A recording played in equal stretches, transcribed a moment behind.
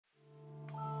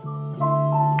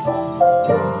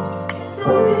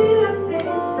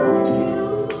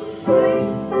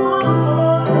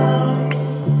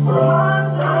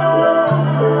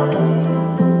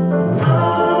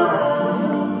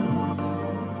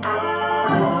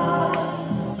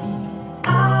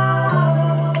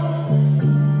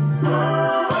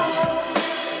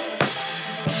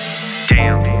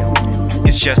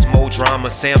just more drama,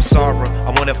 Samsara.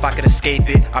 I wonder if I could escape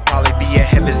it. I'd probably be at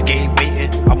heaven's gate waiting.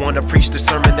 I wanna preach the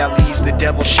sermon that leaves the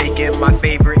devil shaking. My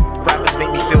favorite rappers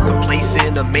make me feel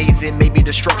complacent, amazing. Maybe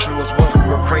destruction was what we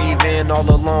were craving all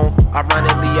along.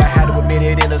 Ironically, I had to admit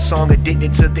it in a song.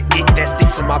 Addicted to the ick that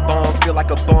sticks in my bone. Feel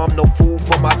like a bomb, no food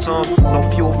for my tongue, no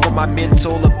fuel for my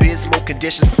mental. Abysmal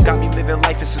conditions got me living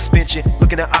life in suspension,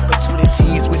 looking at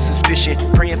opportunities with suspicion,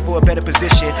 praying for a better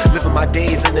position, living my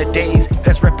days in the days.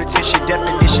 That's repetition,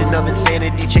 definition of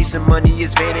insanity. Chasing money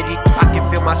is vanity. I can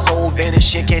feel my soul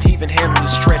vanishing, can't even handle the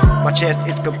stress. My chest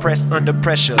is compressed under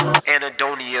pressure.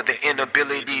 Anhedonia, the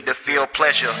inability to feel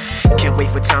pleasure. Can't wait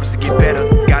for times to get better,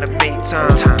 gotta make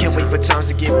time. Can't wait for times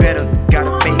to get better,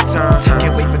 gotta make time.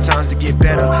 Can't wait for times to get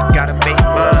better, gotta make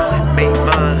mine, make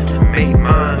mine, make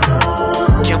mine.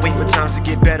 Can't wait for times to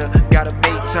get better, gotta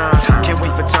make time. Can't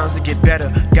wait for times to get better,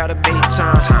 gotta make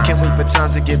time. Can't wait for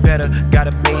times to get better,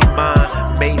 gotta make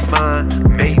mine, make mine,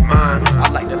 make mine. I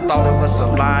like the thought of us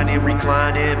aligning,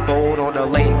 reclining, bold on the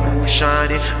late moon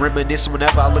shining. Reminisce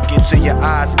whenever I look into your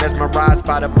eyes, mesmerized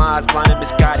by the minds, blind and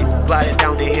misguided. Gliding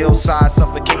down the hillside,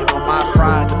 suffocating on my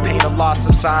pride. The pain of loss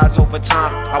subsides over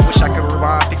time. I wish I could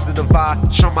rewind, fix the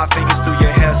divide. Show my fingers through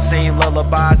your hair, sing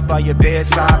lullabies by your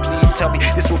bedside. Please tell me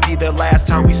this will be the last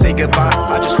time we say goodbye.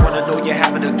 I just wanna know you're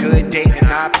having a good day,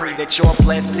 and I pray that your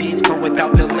blessings come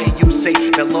without delay. You say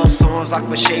that love songs are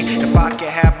cliche. If I could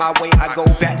have my way, I go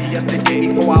back to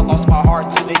yesterday before I lost my heart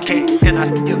to decay. And I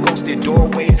see your ghost in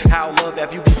doorways. How, love,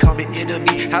 have you become an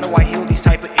enemy? How do I heal these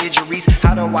type of injuries?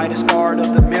 How do I discard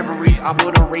of the memories? I'm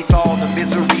gonna erase all the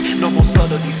misery, no more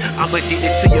subtleties. I'm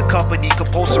addicted to your company,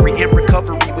 compulsory in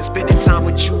recovery. When spending time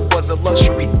with you was a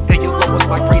luxury, and your love was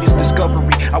my greatest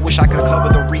discovery. I wish I could cover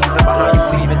the reason behind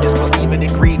you leaving, disbelieving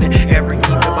and grieving. Every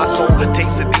evening my soul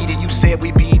takes a beating. You said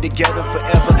we'd be together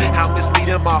forever. How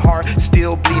misleading, my heart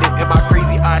still bleeding. Am I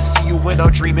crazy? I see you when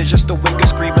I'm dreaming, just a wink of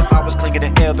screaming. I was clinging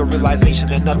to air, the realization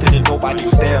that nothing and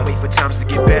nobody's there. Can't wait for times to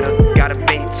get better, gotta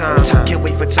make time. Can't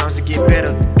wait for times to get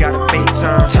better, gotta make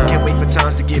time. Can't wait for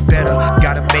times to get better,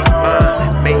 gotta make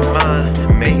mine, make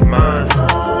mine, make mine.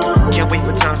 Can't wait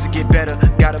for times to get better,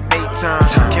 gotta make time.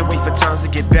 Can't wait for times to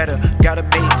get better, gotta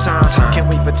make time. Can't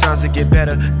wait for times to get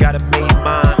better, gotta make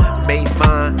mine, make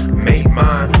mine, make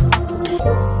mine.